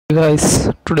Guys,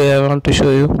 today I want to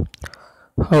show you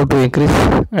how to increase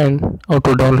and how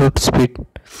to download speed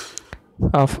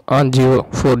of on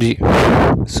Jio 4G.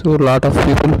 So lot of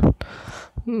people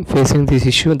facing this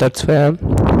issue, that's why I'm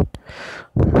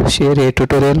share a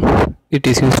tutorial. It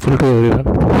is useful to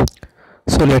everyone.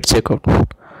 So let's check out.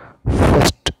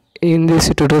 First, in this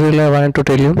tutorial I want to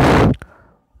tell you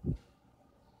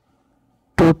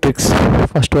two tricks.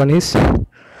 First one is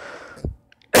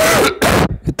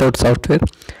without software.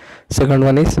 Second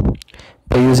one is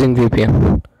by using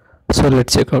VPN. So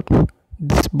let's check out.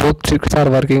 These both tricks are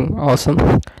working awesome.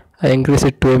 I increase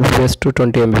it to Mbps to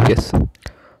 20 Mbps.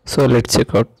 So let's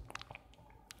check out.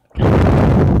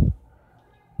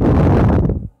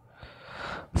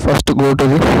 First go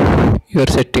to your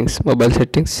settings, mobile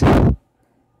settings.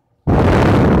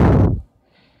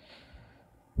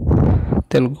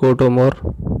 Then go to more.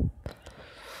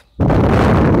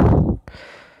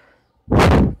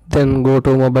 Then go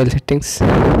to mobile settings.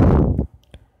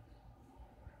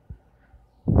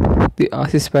 The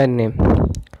assist by name.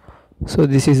 So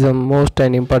this is the most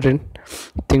and important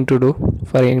thing to do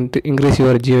for increase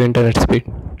your Jio internet speed.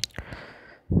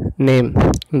 Name,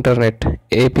 internet,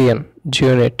 APN,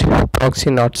 GeoNet,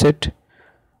 proxy not set,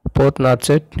 port not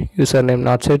set, username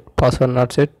not set, password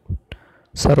not set,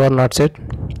 server not set,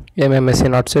 MMS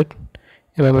not set,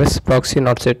 MMS proxy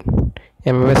not set,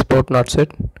 MMS port not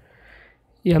set,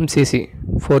 MCC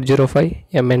 405,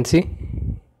 MNC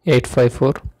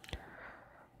 854,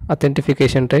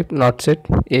 authentication type not set,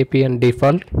 APN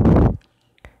default,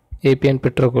 APN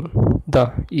protocol.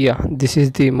 This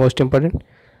is the most important.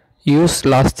 Use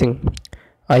last thing,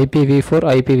 IPv4,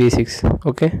 IPv6.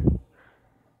 Okay,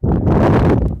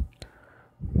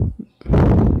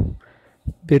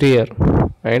 barrier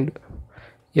and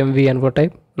MVNO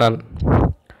type none.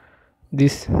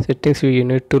 These settings you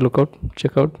need to look out,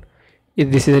 check out. If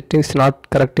this settings not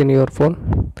correct in your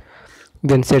phone,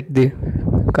 then set the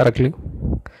correctly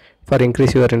for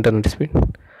increase your internet speed.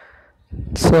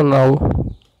 So now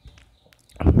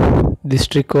this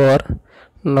trick over.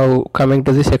 Now coming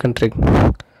to the second trick.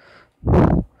 For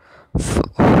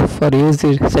use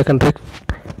the second trick,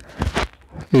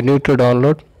 you need to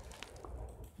download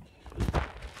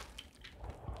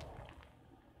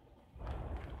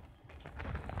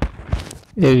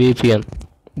a VPN,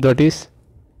 that is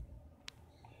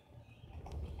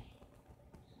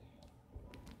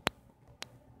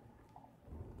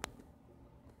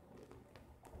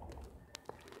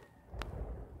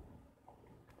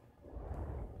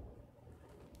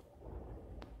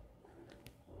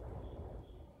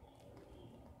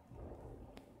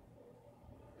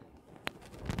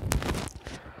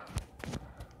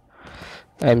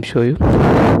I am show you.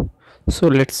 So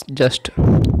let's just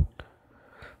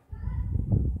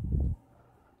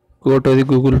go to the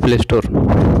Google Play Store.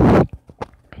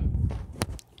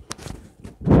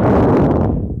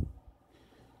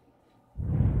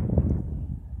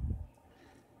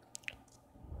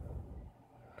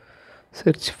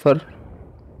 Search for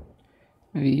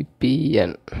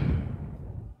VPN.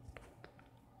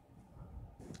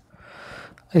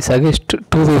 I suggest two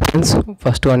VPNs.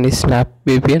 First one is Snap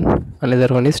VPN, another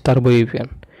one is Turbo VPN.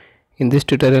 In this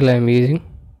tutorial I am using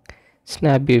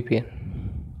Snap VPN.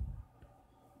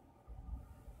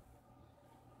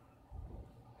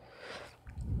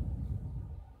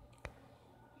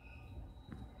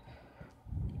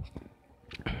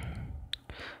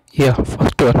 Yeah,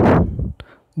 first one,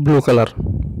 blue color.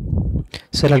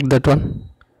 Select that one,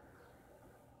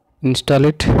 install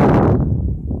it,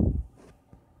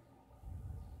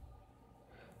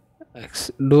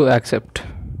 do accept.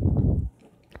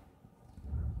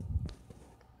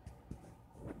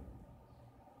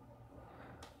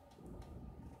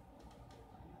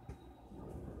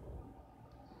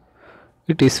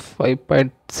 It is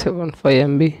 5.75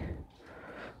 MB.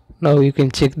 Now you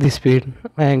can check the speed.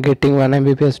 I am getting 1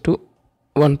 Mbps to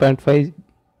 1.50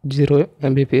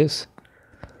 Mbps.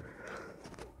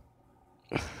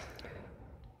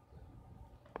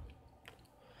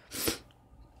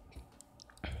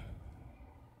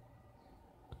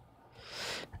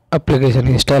 Application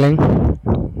installing,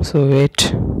 so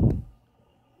wait.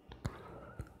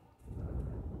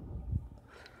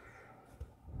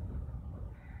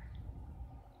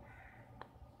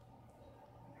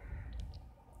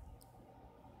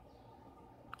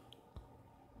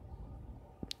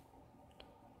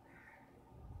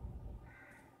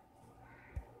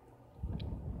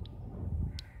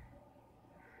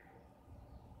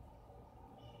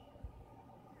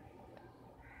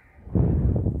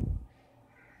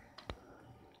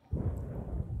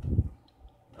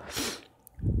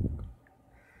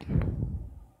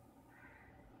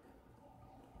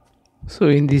 So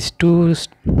in these two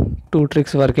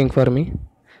tricks working for me,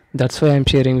 that's why I'm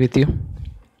sharing with you.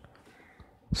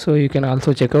 So you can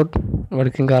also check out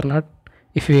working or not.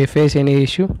 If you face any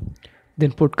issue,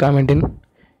 then put comment in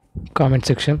comment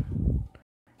section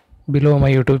below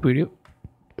my YouTube video.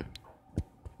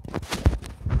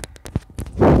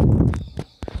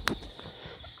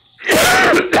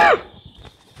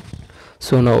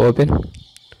 So now open.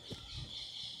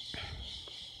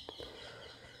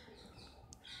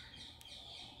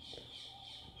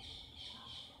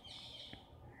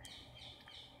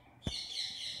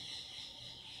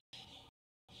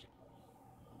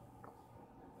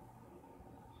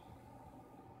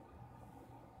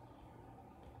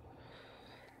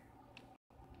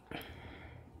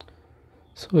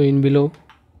 So in below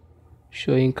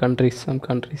showing countries, some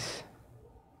countries: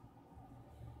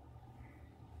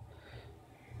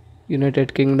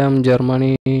 United Kingdom,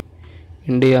 Germany,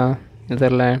 India,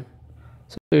 Netherlands.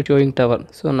 So it's showing tower.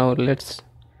 So now let's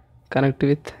connect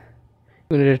with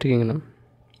United Kingdom.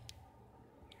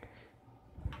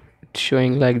 It's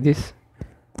showing like this: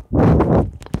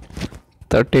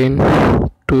 13,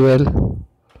 12,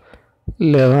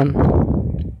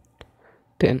 11,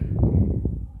 10,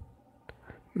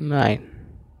 9,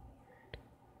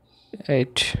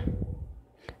 8,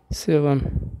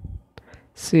 7,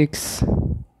 6,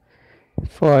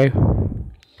 5,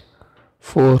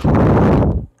 4,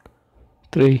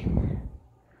 3,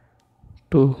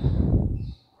 2,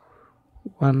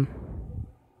 1,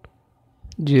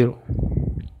 0.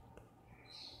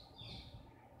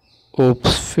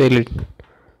 Oops, failed.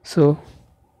 So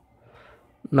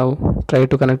now try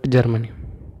to connect Germany.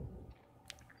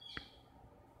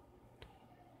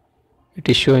 It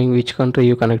is showing which country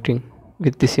you connecting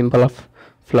with the symbol of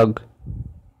flag.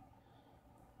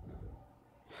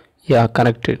 Yeah,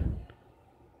 connected.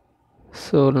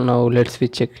 So now let's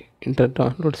check internet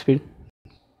download speed.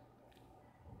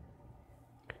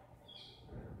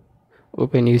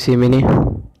 Open UC Mini.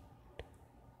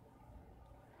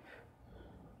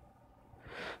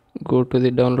 Go to the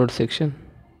download section.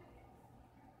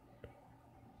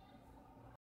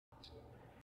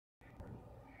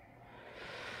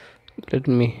 Let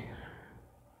me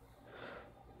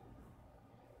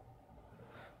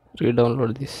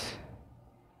re-download this.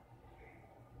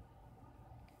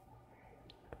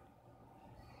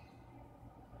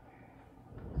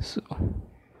 So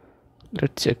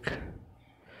let's check.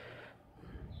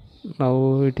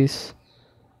 Now it is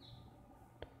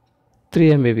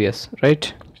 3 Mbps,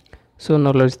 right? So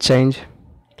now let's change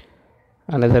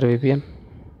another VPN.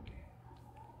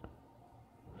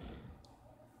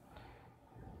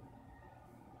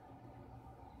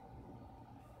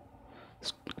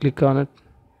 Click on it,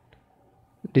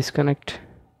 disconnect.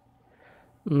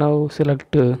 Now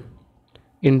select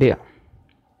India.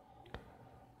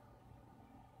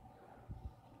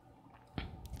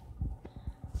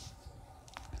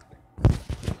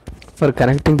 For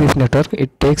connecting this network,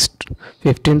 it takes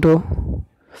 15 to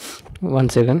 1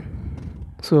 second.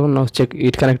 So now check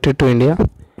it connected to India.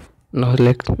 Now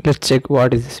let's check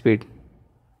what is the speed.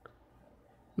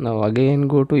 Now again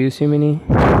go to UC Mini.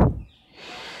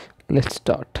 Let's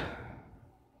start.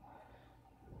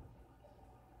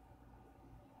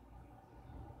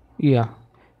 Yeah,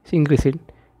 increase it.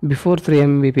 Before 3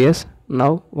 Mbps,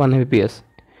 now 1 Mbps.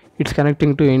 It's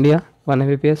connecting to India 1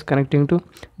 Mbps, connecting to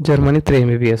Germany 3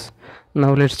 Mbps.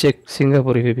 Now let's check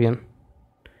Singapore VPN.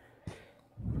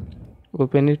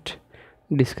 Open it,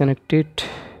 disconnect it.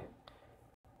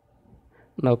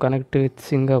 Now connect with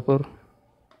Singapore.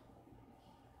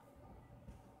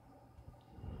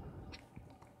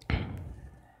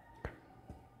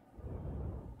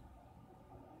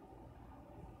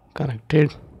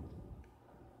 Connected.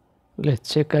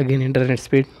 Let's check again internet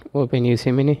speed. Open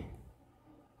UC Mini.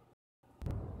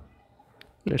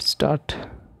 Let's start.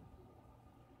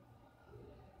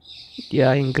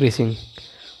 Yeah, increasing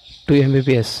 2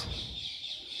 Mbps.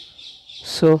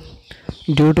 So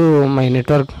due to my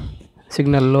network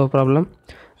signal low problem,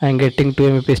 I am getting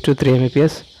 2 Mbps to 3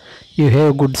 Mbps. You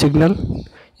have good signal,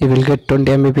 you will get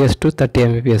 20 Mbps to 30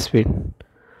 Mbps speed.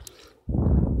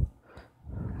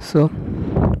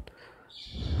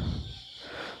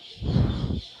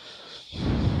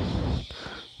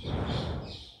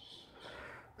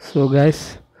 So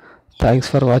guys, thanks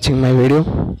for watching my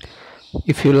video.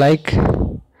 If you like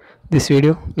this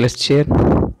video, let's share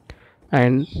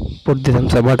and put the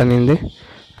thumbs up button in the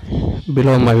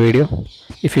below my video.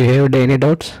 If you have any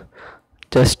doubts,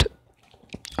 just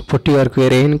put your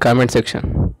query in comment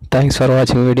section. Thanks for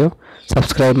watching video.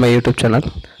 Subscribe my YouTube channel.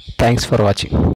 Thanks for watching.